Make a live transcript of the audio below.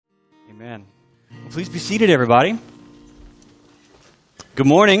Amen. Well, please be seated, everybody. Good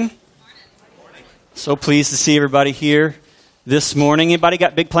morning. So pleased to see everybody here this morning. Anybody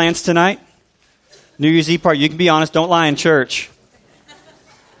got big plans tonight? New Year's Eve party. You can be honest. Don't lie in church.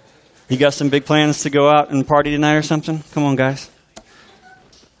 You got some big plans to go out and party tonight or something? Come on, guys.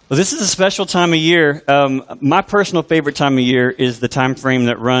 Well, this is a special time of year. My personal favorite time of year is the time frame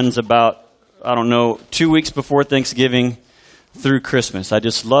that runs about, 2 weeks before Thanksgiving through Christmas. I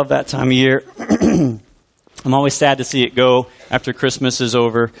just love that time of year. I'm always sad to see it go after Christmas is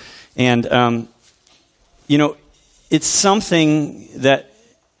over. And, it's something that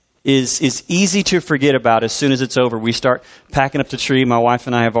is easy to forget about as soon as it's over. We start packing up the tree. My wife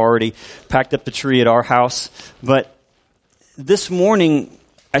and I have already packed up the tree at our house. But this morning,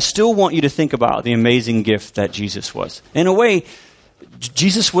 I still want you to think about the amazing gift that Jesus was. In a way,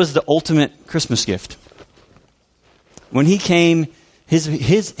 Jesus was the ultimate Christmas gift. When he came,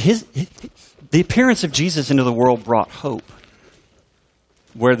 the appearance of Jesus into the world brought hope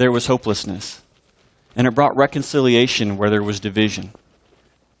where there was hopelessness. And it brought reconciliation where there was division.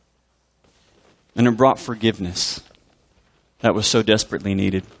 And it brought forgiveness that was so desperately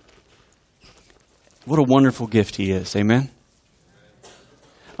needed. What a wonderful gift he is. Amen?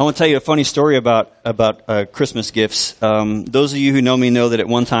 I want to tell you a funny story about Christmas gifts. Those of you who know me know that at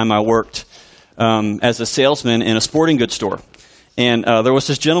one time I worked as a salesman in a sporting goods store. And there was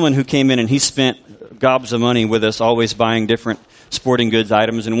this gentleman who came in and he spent gobs of money with us, always buying different sporting goods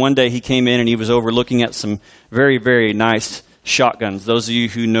items. And one day he came in and he was over looking at some very, very nice shotguns. Those of you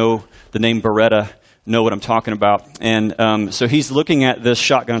who know the name Beretta know what I'm talking about. And so he's looking at this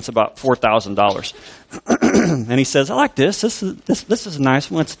shotgun. It's about $4,000. And he says, I like this. This is a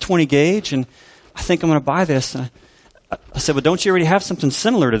nice one. It's a 20 gauge, and I think I'm going to buy this. And I said, well, don't you already have something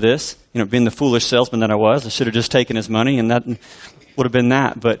similar to this? Being the foolish salesman that I was, I should have just taken his money, and that would have been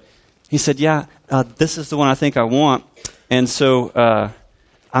that. But he said, yeah, this is the one I think I want. And so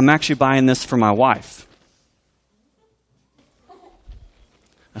I'm actually buying this for my wife.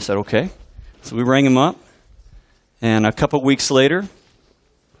 I said, okay. So we rang him up, and a couple weeks later,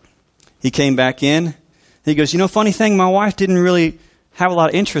 he came back in. He goes, funny thing, my wife didn't really have a lot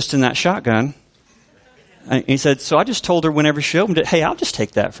of interest in that shotgun. And he said, so I just told her whenever she opened it, hey, I'll just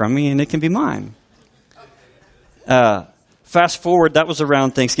take that from me, and it can be mine. Fast forward, that was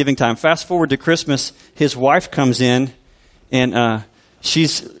around Thanksgiving time. Fast forward to Christmas, his wife comes in, and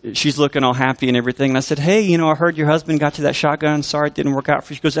she's looking all happy and everything. And I said, hey, I heard your husband got you that shotgun. Sorry it didn't work out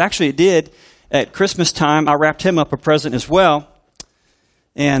for you. She goes, actually, it did. At Christmas time, I wrapped him up a present as well.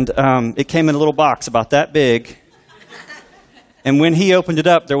 And it came in a little box about that big. And when he opened it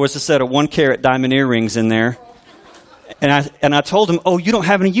up, there was a set of 1-carat diamond earrings in there. And I told him, oh, you don't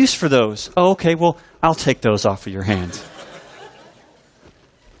have any use for those. Oh, okay, well, I'll take those off of your hands.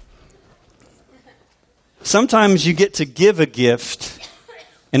 Sometimes you get to give a gift,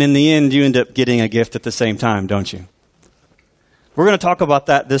 and in the end, you end up getting a gift at the same time, don't you? We're going to talk about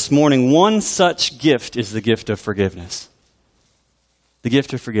that this morning. One such gift is the gift of forgiveness. The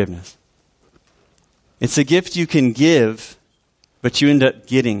gift of forgiveness. It's a gift you can give, but you end up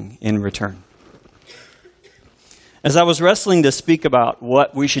getting in return. As I was wrestling to speak about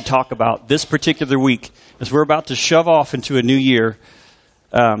what we should talk about this particular week, as we're about to shove off into a new year,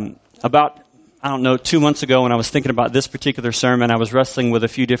 about 2 months ago when I was thinking about this particular sermon, I was wrestling with a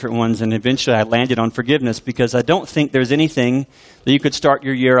few different ones, and eventually I landed on forgiveness because I don't think there's anything that you could start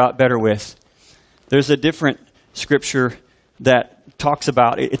your year out better with. There's a different scripture that talks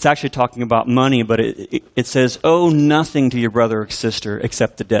about, it's actually talking about money, but it says, owe nothing to your brother or sister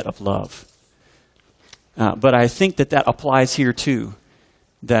except the debt of love. But I think that applies here too,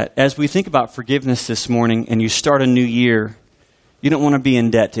 that as we think about forgiveness this morning and you start a new year, you don't want to be in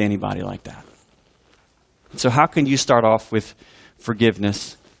debt to anybody like that. So how can you start off with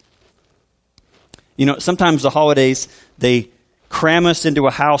forgiveness? Sometimes the holidays, they cram us into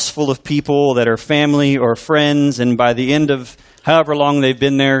a house full of people that are family or friends, and by the end of however long they've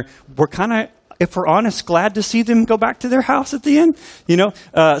been there, we're kind of, if we're honest, glad to see them go back to their house at the end.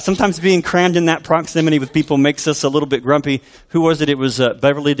 Sometimes being crammed in that proximity with people makes us a little bit grumpy. Who was it? It was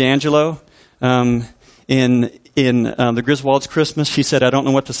Beverly D'Angelo in the Griswolds' Christmas. She said, I don't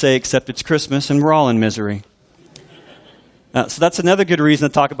know what to say except it's Christmas and we're all in misery. So that's another good reason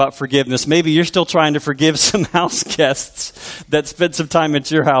to talk about forgiveness. Maybe you're still trying to forgive some house guests that spent some time at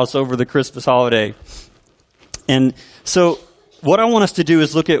your house over the Christmas holiday. And so what I want us to do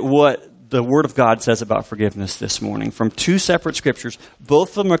is look at what the Word of God says about forgiveness this morning from two separate scriptures. Both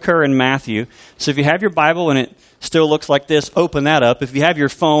of them occur in Matthew. So if you have your Bible and it still looks like this, open that up. If you have your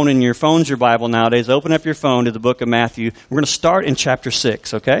phone and your phone's your Bible nowadays, open up your phone to the book of Matthew. We're going to start in chapter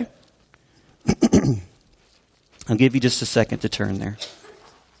 6, okay? I'll give you just a second to turn there.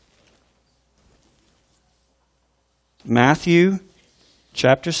 Matthew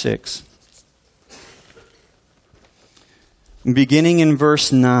chapter 6, beginning in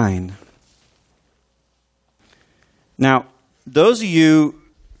verse 9. Now, those of you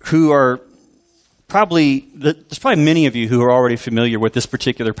who are there's probably many of you who are already familiar with this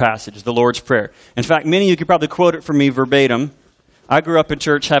particular passage, the Lord's Prayer. In fact, many of you could probably quote it from me verbatim. I grew up in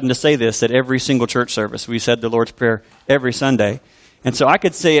church having to say this at every single church service. We said the Lord's Prayer every Sunday. And so I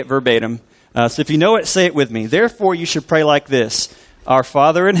could say it verbatim. So if you know it, say it with me. Therefore, you should pray like this. Our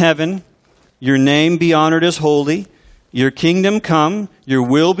Father in heaven, your name be honored as holy. Your kingdom come, your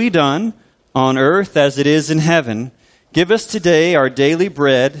will be done on earth as it is in heaven. Give us today our daily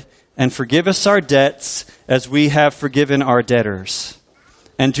bread, and forgive us our debts as we have forgiven our debtors.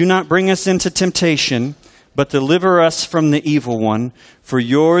 And do not bring us into temptation, but deliver us from the evil one. For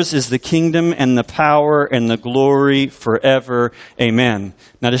yours is the kingdom and the power and the glory forever. Amen.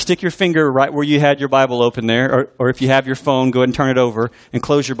 Now just stick your finger right where you had your Bible open there, or if you have your phone, go ahead and turn it over and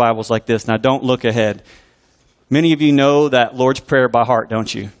close your Bibles like this. Now don't look ahead. Many of you know that Lord's Prayer by heart,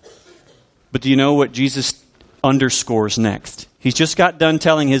 don't you? But do you know what Jesus underscores next? He's just got done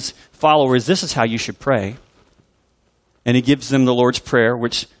telling his followers, this is how you should pray. And he gives them the Lord's Prayer,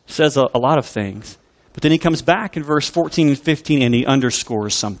 which says a lot of things. But then he comes back in verse 14 and 15 and he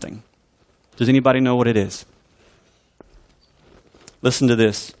underscores something. Does anybody know what it is? Listen to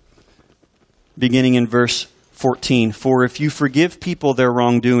this. Beginning in verse 14. For if you forgive people their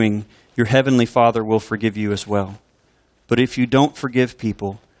wrongdoing, your heavenly Father will forgive you as well. But if you don't forgive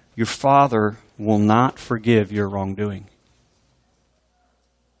people, your Father will not forgive your wrongdoing.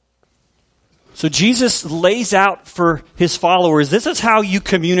 So Jesus lays out for his followers, this is how you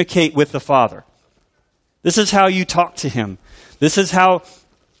communicate with the Father. This is how you talk to him. This is how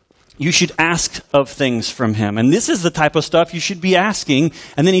you should ask of things from him. And this is the type of stuff you should be asking.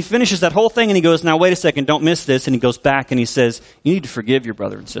 And then he finishes that whole thing and he goes, now wait a second, don't miss this. And he goes back and he says, you need to forgive your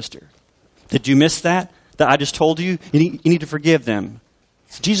brother and sister. Did you miss that? That I just told you? You need to forgive them.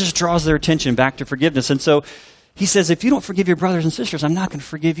 So Jesus draws their attention back to forgiveness. And so he says, if you don't forgive your brothers and sisters, I'm not going to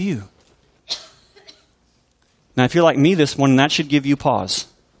forgive you. Now, if you're like me this morning, that should give you pause.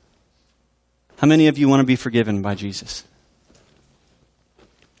 How many of you want to be forgiven by Jesus?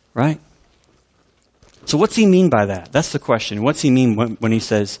 Right? So what's he mean by that? That's the question. What's he mean when he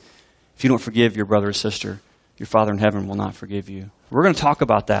says, if you don't forgive your brother or sister, your Father in heaven will not forgive you? We're going to talk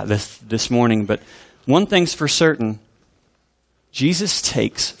about that this morning, but one thing's for certain. Jesus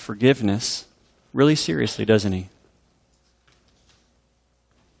takes forgiveness really seriously, doesn't he?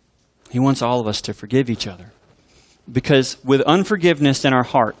 He wants all of us to forgive each other. Because with unforgiveness in our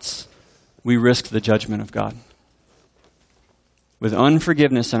hearts, we risk the judgment of God. With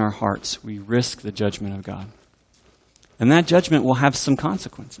unforgiveness in our hearts, we risk the judgment of God. And that judgment will have some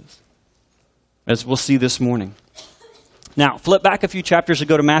consequences, as we'll see this morning. Now, flip back a few chapters and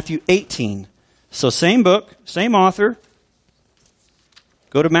go to Matthew 18. So same book, same author.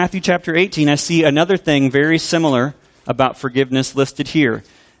 Go to Matthew chapter 18. I see another thing very similar about forgiveness listed here.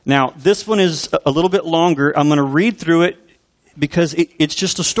 Now, this one is a little bit longer. I'm going to read through it because it's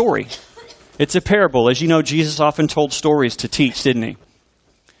just a story. It's a parable. As you know, Jesus often told stories to teach, didn't he?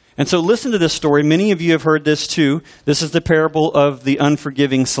 And so listen to this story. Many of you have heard this too. This is the parable of the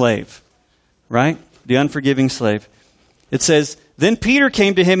unforgiving slave, right? The unforgiving slave. It says, then Peter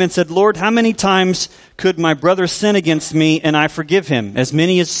came to him and said, Lord, how many times could my brother sin against me and I forgive him? As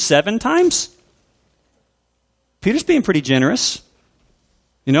many as 7 times? Peter's being pretty generous.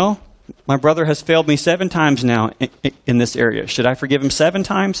 You know, my brother has failed me 7 times now in this area. Should I forgive him 7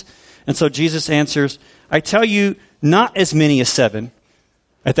 times? And so Jesus answers, I tell you, not as many as 7.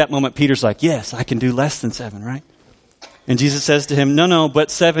 At that moment, Peter's like, yes, I can do less than 7, right? And Jesus says to him, no, but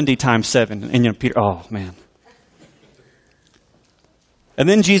 70 times 7. And you know, Peter, oh, man. And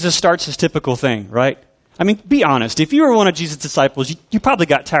then Jesus starts his typical thing, right? I mean, be honest. If you were one of Jesus' disciples, you probably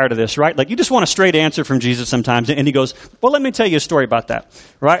got tired of this, right? Like, you just want a straight answer from Jesus sometimes. And he goes, well, let me tell you a story about that,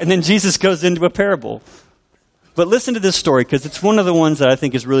 right? And then Jesus goes into a parable. But listen to this story, because it's one of the ones that I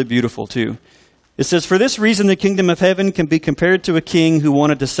think is really beautiful, too. It says, for this reason, the kingdom of heaven can be compared to a king who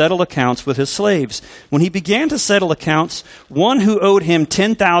wanted to settle accounts with his slaves. When he began to settle accounts, one who owed him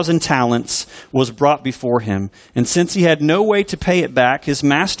 10,000 talents was brought before him. And since he had no way to pay it back, his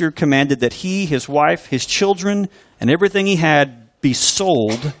master commanded that he, his wife, his children, and everything he had be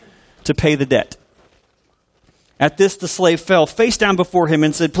sold to pay the debt. At this, the slave fell face down before him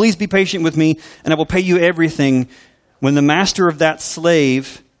and said, please be patient with me, and I will pay you everything. When the master of that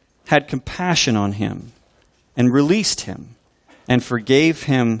slave had compassion on him and released him and forgave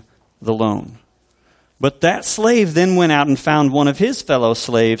him the loan. But that slave then went out and found one of his fellow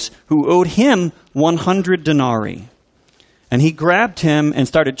slaves who owed him 100 denarii. And he grabbed him and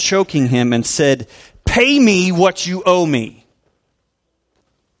started choking him and said, "Pay me what you owe me."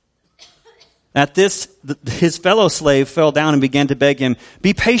 At this, his fellow slave fell down and began to beg him,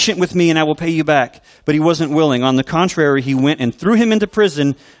 "Be patient with me and I will pay you back." But he wasn't willing. On the contrary, he went and threw him into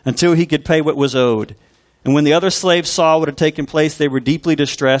prison until he could pay what was owed. And when the other slaves saw what had taken place, they were deeply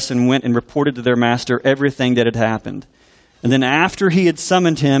distressed and went and reported to their master everything that had happened. And then after he had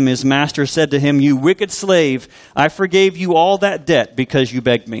summoned him, his master said to him, "You wicked slave, I forgave you all that debt because you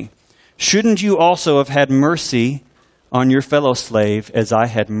begged me. Shouldn't you also have had mercy on your fellow slave as I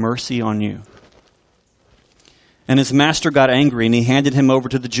had mercy on you?" And his master got angry, and he handed him over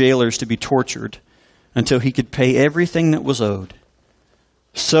to the jailers to be tortured until he could pay everything that was owed.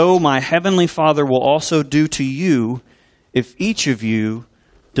 So my heavenly Father will also do to you if each of you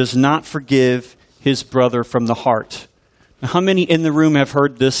does not forgive his brother from the heart. Now, how many in the room have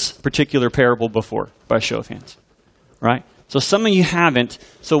heard this particular parable before, by show of hands? Right? So some of you haven't.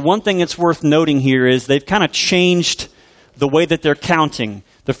 So one thing that's worth noting here is they've kind of changed the way that they're counting.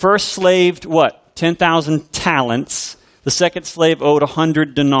 The first slave, 10,000 talents. The second slave owed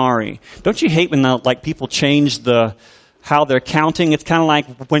 100 denarii. Don't you hate when people change how they're counting? It's kind of like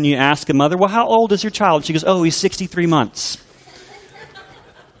when you ask a mother, "Well, how old is your child?" She goes, "Oh, he's 63 months.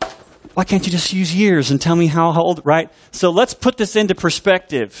 Why can't you just use years and tell me how old, right? So let's put this into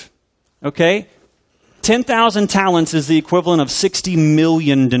perspective, okay? 10,000 talents is the equivalent of 60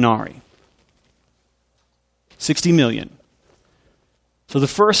 million denarii. 60 million. So the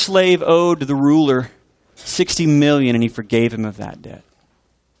first slave owed the ruler 60 million, and he forgave him of that debt.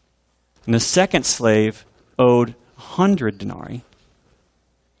 And the second slave owed 100 denarii,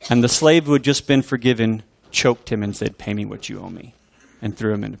 and the slave who had just been forgiven choked him and said, "Pay me what you owe me," and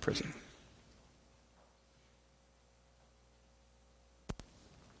threw him into prison.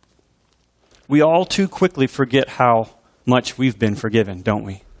 We all too quickly forget how much we've been forgiven, don't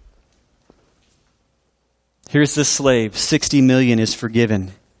we? Here's this slave, 60 million is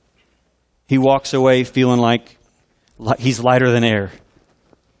forgiven. He walks away feeling like he's lighter than air.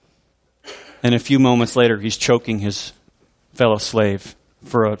 And a few moments later, he's choking his fellow slave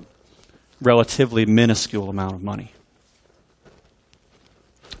for a relatively minuscule amount of money.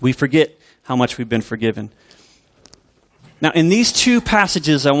 We forget how much we've been forgiven. Now, in these two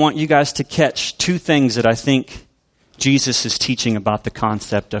passages, I want you guys to catch two things that I think Jesus is teaching about the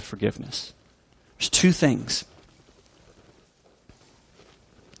concept of forgiveness. There's two things.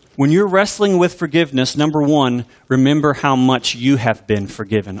 When you're wrestling with forgiveness, number one, remember how much you have been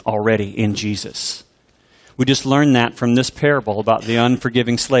forgiven already in Jesus. We just learned that from this parable about the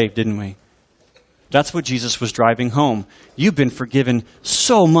unforgiving slave, didn't we? That's what Jesus was driving home. You've been forgiven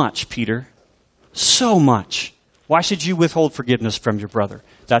so much, Peter. So much. Why should you withhold forgiveness from your brother?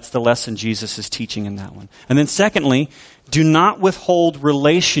 That's the lesson Jesus is teaching in that one. And then secondly, do not withhold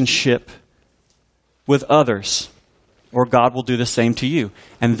relationship with others, or God will do the same to you.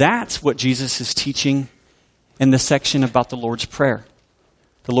 And that's what Jesus is teaching in the section about the Lord's Prayer.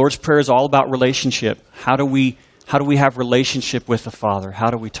 The Lord's Prayer is all about relationship. How do we have relationship with the Father? How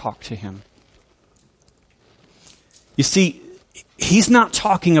do we talk to him? You see, he's not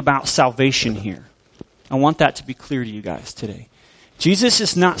talking about salvation here. I want that to be clear to you guys today. Jesus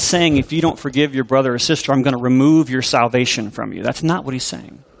is not saying if you don't forgive your brother or sister, I'm going to remove your salvation from you. That's not what he's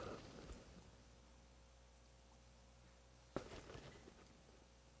saying.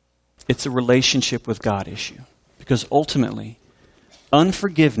 It's a relationship with God issue. Because ultimately,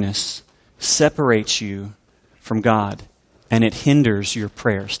 unforgiveness separates you from God, and it hinders your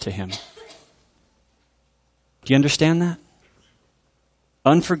prayers to him. Do you understand that?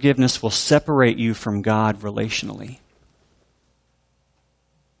 Unforgiveness will separate you from God relationally.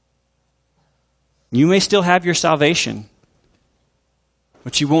 You may still have your salvation,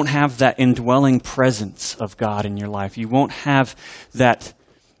 but you won't have that indwelling presence of God in your life. You won't have that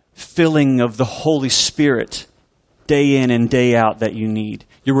filling of the Holy Spirit day in and day out that you need.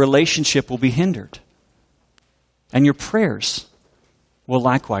 Your relationship will be hindered. And your prayers will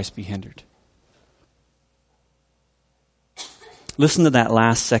likewise be hindered. Listen to that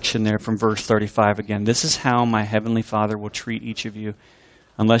last section there from verse 35 again. This is how my heavenly Father will treat each of you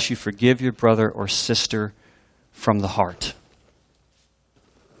unless you forgive your brother or sister from the heart.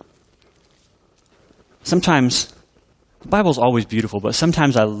 Sometimes, the Bible's always beautiful, but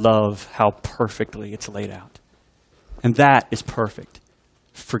sometimes I love how perfectly it's laid out. And that is perfect.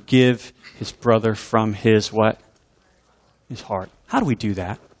 Forgive his brother from his what? His heart. How do we do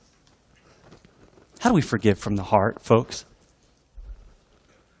that? How do we forgive from the heart, folks?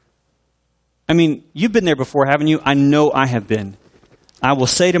 I mean, you've been there before, haven't you? I know I have been. I will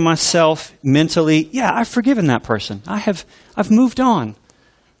say to myself mentally, yeah, I've forgiven that person. I've moved on.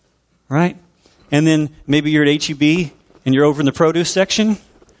 Right? And then maybe you're at HEB and you're over in the produce section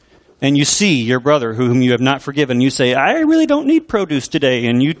and you see your brother whom you have not forgiven. And you say, I really don't need produce today.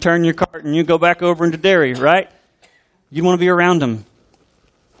 And you turn your cart and you go back over into dairy, right? You want to be around them.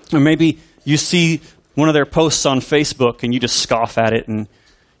 Or maybe you see one of their posts on Facebook and you just scoff at it and,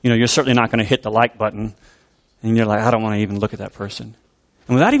 you're certainly not going to hit the like button. And you're like, I don't want to even look at that person.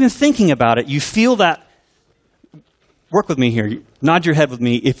 And without even thinking about it, you feel that. Work with me here. Nod your head with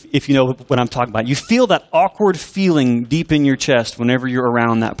me if you know what I'm talking about. You feel that awkward feeling deep in your chest whenever you're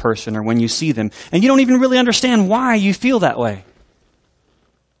around that person or when you see them. And you don't even really understand why you feel that way.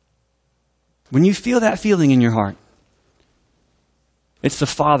 When you feel that feeling in your heart, it's the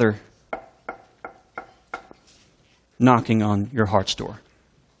Father knocking on your heart's door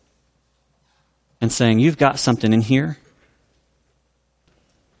and saying, you've got something in here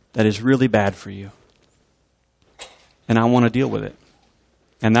that is really bad for you. And I want to deal with it.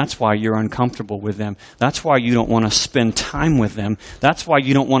 And that's why you're uncomfortable with them. That's why you don't want to spend time with them. That's why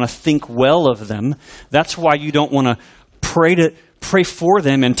you don't want to think well of them. That's why you don't want to pray for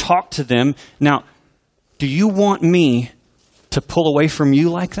them and talk to them. Now, do you want me to pull away from you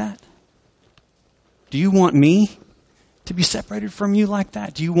like that? Do you want me to be separated from you like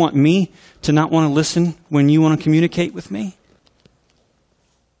that? Do you want me to not want to listen when you want to communicate with me?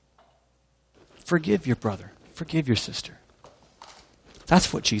 Forgive your brother. Forgive your sister.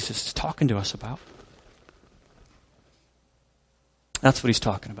 That's what Jesus is talking to us about. That's what he's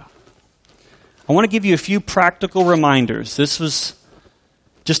talking about. I want to give you a few practical reminders. This was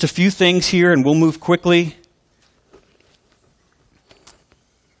just a few things here, and we'll move quickly.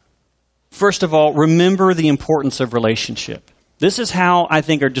 First of all, remember the importance of relationship. This is how I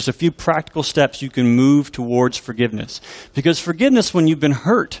think are just a few practical steps you can move towards forgiveness. Because forgiveness when you've been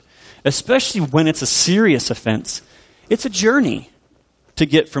hurt, especially when it's a serious offense, it's a journey to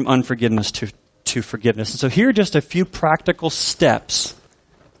get from unforgiveness to forgiveness. And so here are just a few practical steps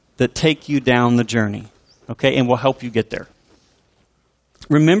that take you down the journey, okay, and will help you get there.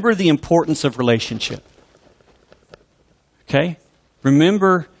 Remember the importance of relationship, okay?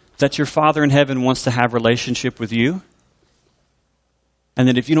 Remember that your Father in heaven wants to have relationship with you, and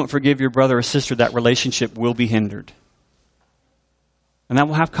that if you don't forgive your brother or sister, that relationship will be hindered. And that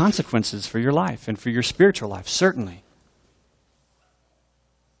will have consequences for your life and for your spiritual life, certainly.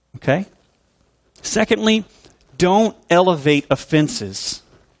 Okay? Secondly, don't elevate offenses.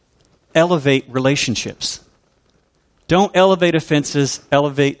 Elevate relationships. Don't elevate offenses,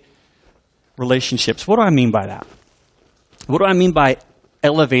 elevate relationships. What do I mean by that? What do I mean by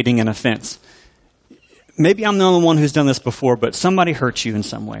elevating an offense? Maybe I'm the only one who's done this before, but somebody hurts you in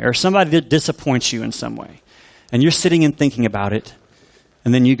some way, or somebody disappoints you in some way. And you're sitting and thinking about it,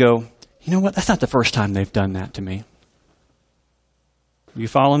 and then you go, you know what? That's not the first time they've done that to me. You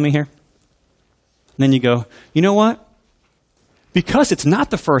following me here? And then you go, you know what? Because it's not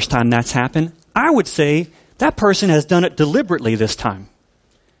the first time that's happened, I would say that person has done it deliberately this time.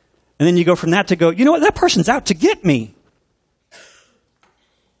 And then you go from that to go, you know what? That person's out to get me.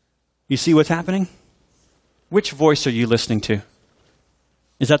 You see what's happening? Which voice are you listening to?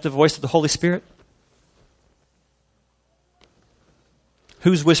 Is that the voice of the Holy Spirit?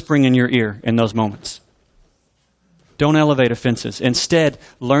 Who's whispering in your ear in those moments? Don't elevate offenses. Instead,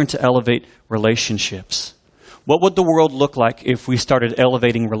 learn to elevate relationships. What would the world look like if we started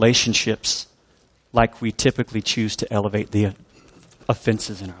elevating relationships like we typically choose to elevate the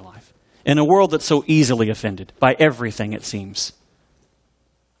offenses in our life? In a world that's so easily offended by everything, it seems.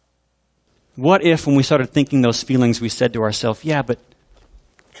 What if when we started thinking those feelings, we said to ourselves, yeah, but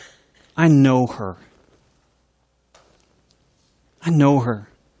I know her. I know her.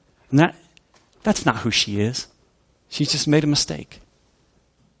 And that's not who she is. She's just made a mistake.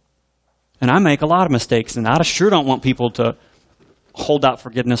 And I make a lot of mistakes, and I sure don't want people to hold out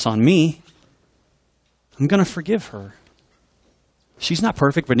forgiveness on me. I'm going to forgive her. She's not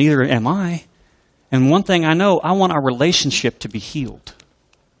perfect, but neither am I. And one thing I know, I want our relationship to be healed.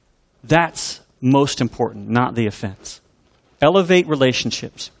 That's most important, not the offense. Elevate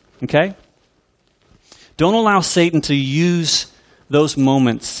relationships, okay? Don't allow Satan to use those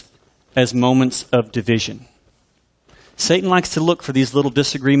moments as moments of division. Satan likes to look for these little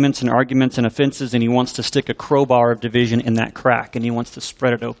disagreements and arguments and offenses, and he wants to stick a crowbar of division in that crack, and he wants to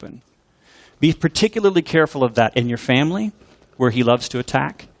spread it open. Be particularly careful of that in your family, where he loves to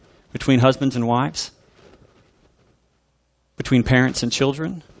attack, between husbands and wives, between parents and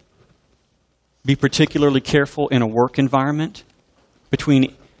children. Be particularly careful in a work environment,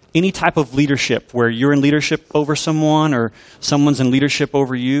 between any type of leadership where you're in leadership over someone or someone's in leadership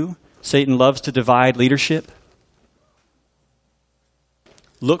over you. Satan loves to divide leadership.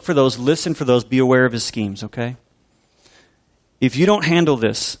 Look for those, listen for those, be aware of his schemes, okay? If you don't handle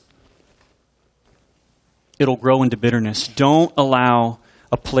this, it'll grow into bitterness. Don't allow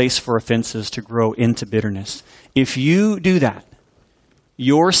a place for offenses to grow into bitterness. If you do that,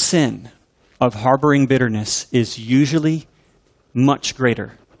 your sin of harboring bitterness is usually much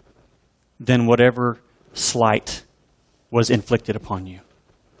greater than whatever slight was inflicted upon you.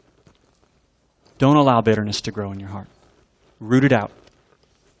 Don't allow bitterness to grow in your heart. Root it out.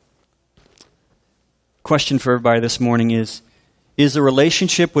 Question for everybody this morning is the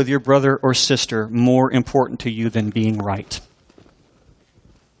relationship with your brother or sister more important to you than being right?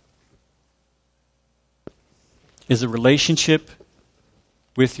 Is the relationship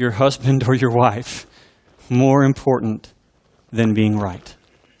with your husband or your wife more important than being right?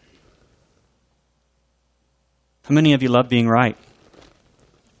 How many of you love being right?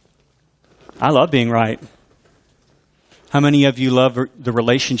 I love being right. How many of you love the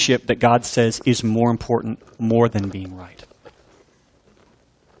relationship that God says is more important, more than being right?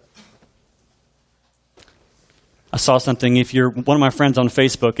 I saw something. If you're one of my friends on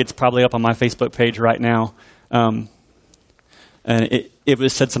Facebook, it's probably up on my Facebook page right now. And it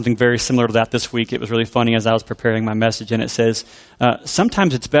was said something very similar to that this week. It was really funny as I was preparing my message. And it says,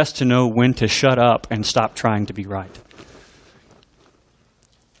 sometimes it's best to know when to shut up and stop trying to be right.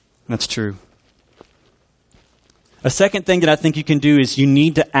 That's true. A second thing that I think you can do is you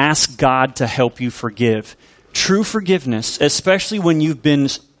need to ask God to help you forgive. True forgiveness, especially when you've been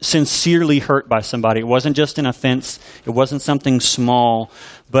sincerely hurt by somebody. It wasn't just an offense. It wasn't something small,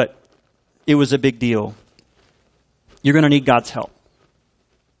 but it was a big deal. You're going to need God's help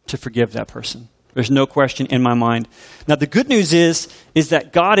to forgive that person. There's no question in my mind. Now, the good news is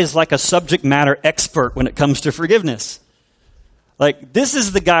that God is like a subject matter expert when it comes to forgiveness. Like, this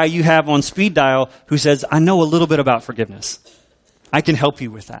is the guy you have on speed dial who says, I know a little bit about forgiveness. I can help you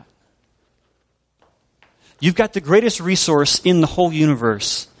with that. You've got the greatest resource in the whole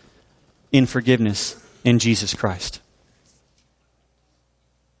universe in forgiveness in Jesus Christ.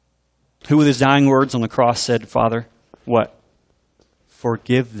 Who with his dying words on the cross said, Father, what?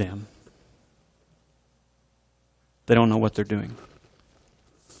 Forgive them. They don't know what they're doing.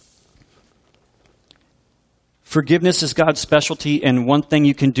 Forgiveness is God's specialty, and one thing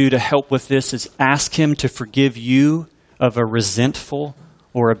you can do to help with this is ask him to forgive you of a resentful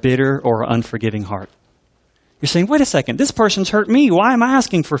or a bitter or unforgiving heart. You're saying, wait a second, this person's hurt me. Why am I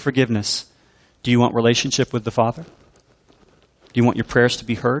asking for forgiveness? Do you want relationship with the Father? Do you want your prayers to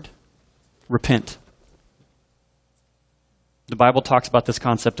be heard? Repent. The Bible talks about this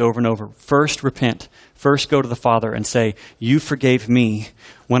concept over and over. First, repent. First, go to the Father and say, you forgave me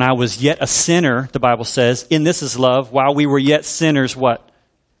when I was yet a sinner, the Bible says. In this is love. While we were yet sinners, what?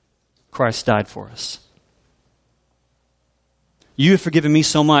 Christ died for us. You have forgiven me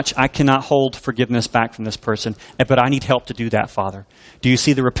so much, I cannot hold forgiveness back from this person. But I need help to do that, Father. Do you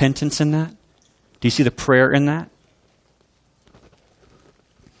see the repentance in that? Do you see the prayer in that?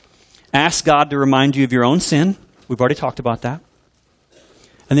 Ask God to remind you of your own sin. We've already talked about that.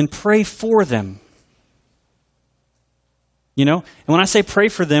 And then pray for them. You know? And when I say pray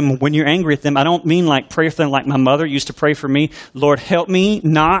for them, when you're angry at them, I don't mean like pray for them like my mother used to pray for me. Lord, help me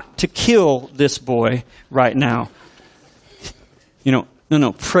not to kill this boy right now. You know,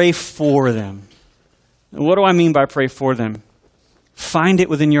 no, pray for them. What do I mean by pray for them? Find it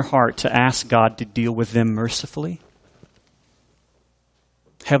within your heart to ask God to deal with them mercifully.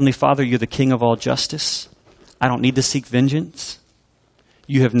 Heavenly Father, you're the King of all justice. I don't need to seek vengeance.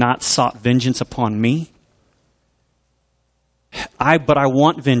 You have not sought vengeance upon me. But I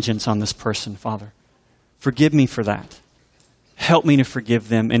want vengeance on this person, Father. Forgive me for that. Help me to forgive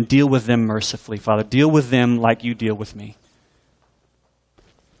them and deal with them mercifully, Father. Deal with them like you deal with me.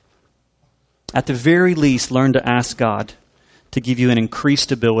 At the very least, learn to ask God to give you an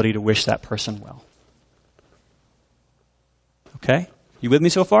increased ability to wish that person well. Okay? You with me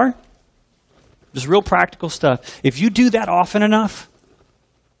so far? Just real practical stuff. If you do that often enough,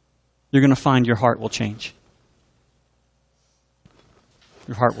 you're going to find your heart will change.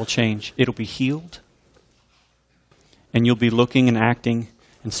 Your heart will change. It'll be healed. And you'll be looking and acting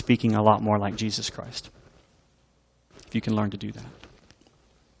and speaking a lot more like Jesus Christ. If you can learn to do that.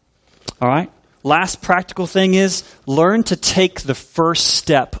 All right? Last practical thing is learn to take the first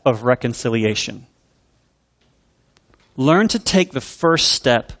step of reconciliation. Learn to take the first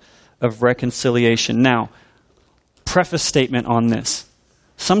step of reconciliation. Now, preface statement on this.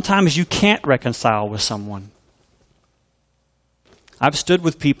 Sometimes you can't reconcile with someone. I've stood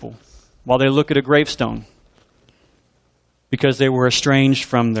with people while they look at a gravestone because they were estranged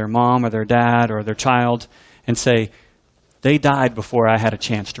from their mom or their dad or their child and say, they died before I had a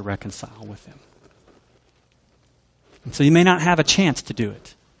chance to reconcile with them. And so you may not have a chance to do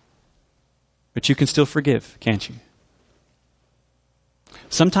it, but you can still forgive, can't you?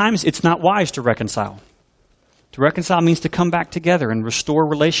 Sometimes it's not wise to reconcile. To reconcile means to come back together and restore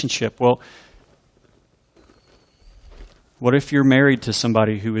relationship. Well, what if you're married to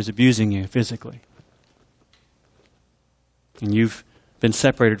somebody who is abusing you physically? And you've been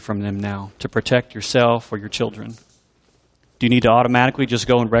separated from them now to protect yourself or your children. Do you need to automatically just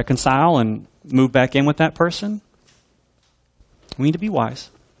go and reconcile and move back in with that person? We need to be wise.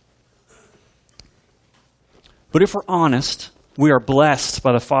 But if we're honest, we are blessed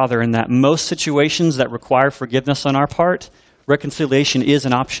by the Father in that most situations that require forgiveness on our part, reconciliation is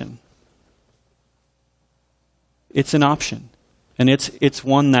an option. It's an option. And it's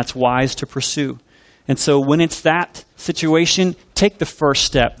one that's wise to pursue. And so when it's that situation, take the first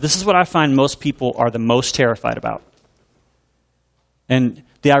step. This is what I find most people are the most terrified about. And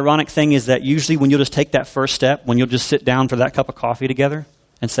the ironic thing is that usually when you'll just take that first step, when you'll just sit down for that cup of coffee together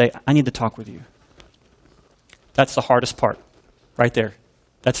and say, I need to talk with you. That's the hardest part, right there.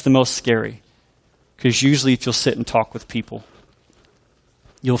 That's the most scary. Because usually if you'll sit and talk with people,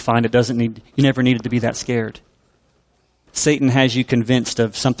 you'll find you never needed to be that scared. Satan has you convinced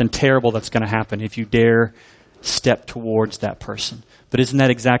of something terrible that's going to happen if you dare step towards that person. But isn't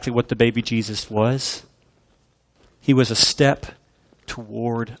that exactly what the baby Jesus was? He was a step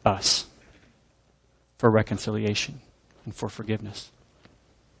toward us for reconciliation and for forgiveness.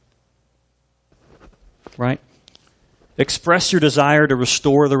 Right? Express your desire to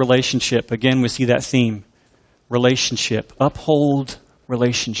restore the relationship. Again, we see that theme. Relationship. Uphold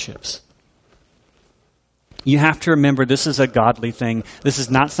relationships. You have to remember this is a godly thing. This is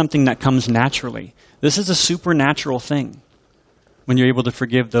not something that comes naturally. This is a supernatural thing when you're able to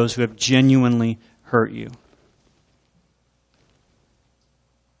forgive those who have genuinely hurt you.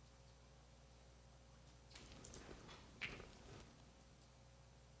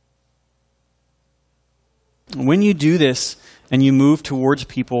 When you do this and you move towards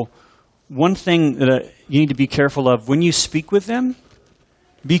people, one thing that you need to be careful of, when you speak with them,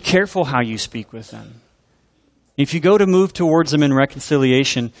 be careful how you speak with them. If you go to move towards them in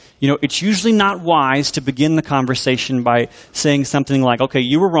reconciliation, it's usually not wise to begin the conversation by saying something like, okay,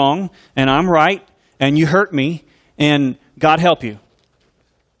 you were wrong, and I'm right, and you hurt me, and God help you.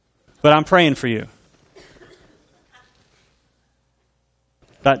 But I'm praying for you.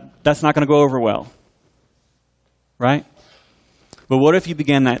 That's not going to go over well. Right? But what if you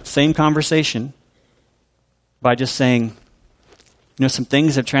began that same conversation by just saying, some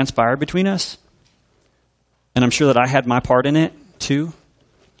things have transpired between us, and I'm sure that I had my part in it too.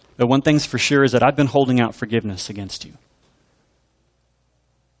 But one thing's for sure is that I've been holding out forgiveness against you.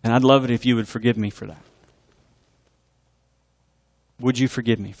 And I'd love it if you would forgive me for that. Would you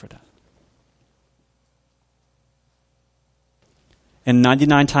forgive me for that? And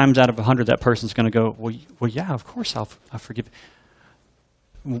 99 times out of 100, that person's going to go, well, yeah, of course I'll forgive.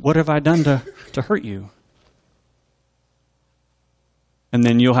 What have I done to hurt you? And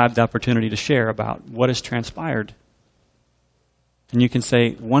then you'll have the opportunity to share about what has transpired. And you can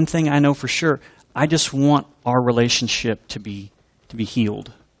say, one thing I know for sure, I just want our relationship to be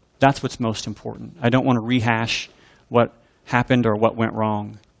healed. That's what's most important. I don't want to rehash what happened or what went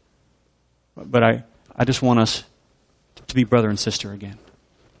wrong. But I just want us to be brother and sister again.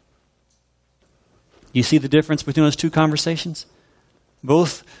 You see the difference between those two conversations?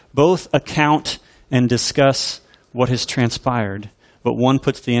 Both account and discuss what has transpired, but one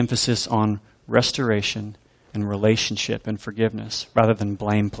puts the emphasis on restoration and relationship and forgiveness rather than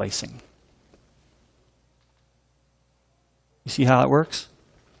blame placing. You see how it works?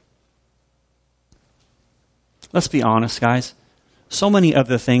 Let's be honest, guys. So many of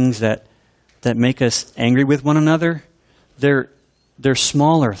the things that make us angry with one another, they're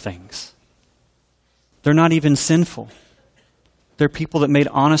smaller things. They're not even sinful. They're people that made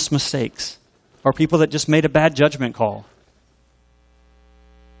honest mistakes or people that just made a bad judgment call.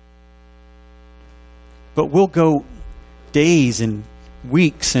 But we'll go days and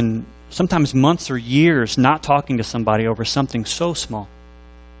weeks and sometimes months or years not talking to somebody over something so small.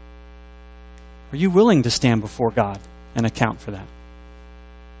 Are you willing to stand before God and account for that?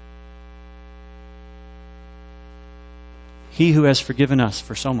 He who has forgiven us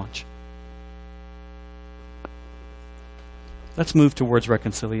for so much. Let's move towards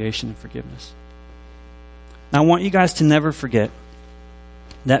reconciliation and forgiveness. Now, I want you guys to never forget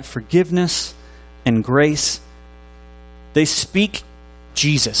that forgiveness and grace, they speak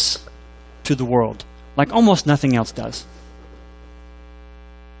Jesus to the world like almost nothing else does.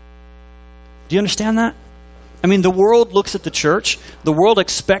 Do you understand that? I mean, the world looks at the church. The world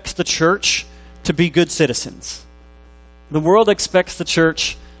expects the church to be good citizens. The world expects the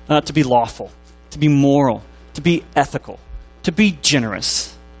church to be lawful, to be moral, to be ethical, to be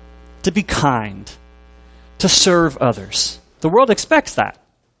generous, to be kind, to serve others. The world expects that.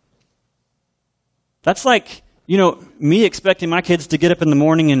 That's like, me expecting my kids to get up in the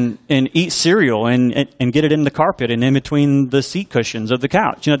morning and eat cereal and get it in the carpet and in between the seat cushions of the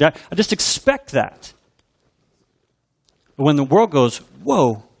couch. I just expect that. But when the world goes,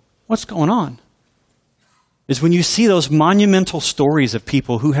 whoa, what's going on? Is when you see those monumental stories of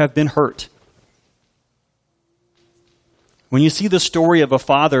people who have been hurt. When you see the story of a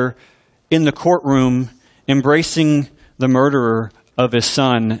father in the courtroom embracing the murderer of his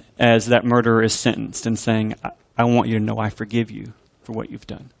son as that murderer is sentenced and saying, I want you to know I forgive you for what you've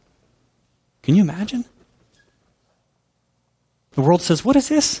done. Can you imagine? The world says, what is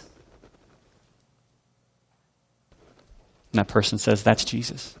this? And that person says, that's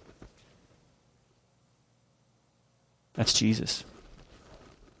Jesus. That's Jesus.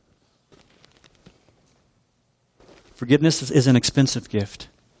 Forgiveness is an expensive gift.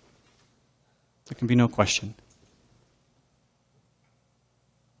 There can be no question.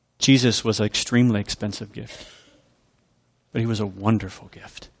 Jesus was an extremely expensive gift, but he was a wonderful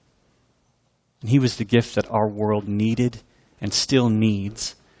gift. And he was the gift that our world needed and still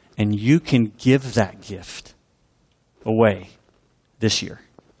needs, and you can give that gift away this year.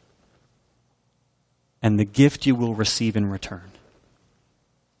 And the gift you will receive in return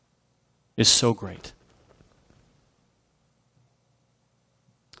is so great.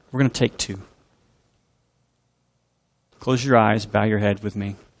 We're going to take two. Close your eyes, bow your head with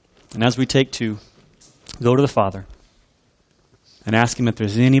me. And as we take two, go to the Father and ask him if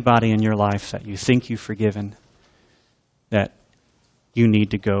there's anybody in your life that you think you've forgiven that you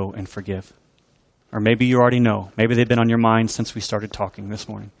need to go and forgive. Or maybe you already know. Maybe they've been on your mind since we started talking this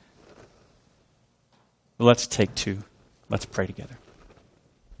morning. But let's take two. Let's pray together.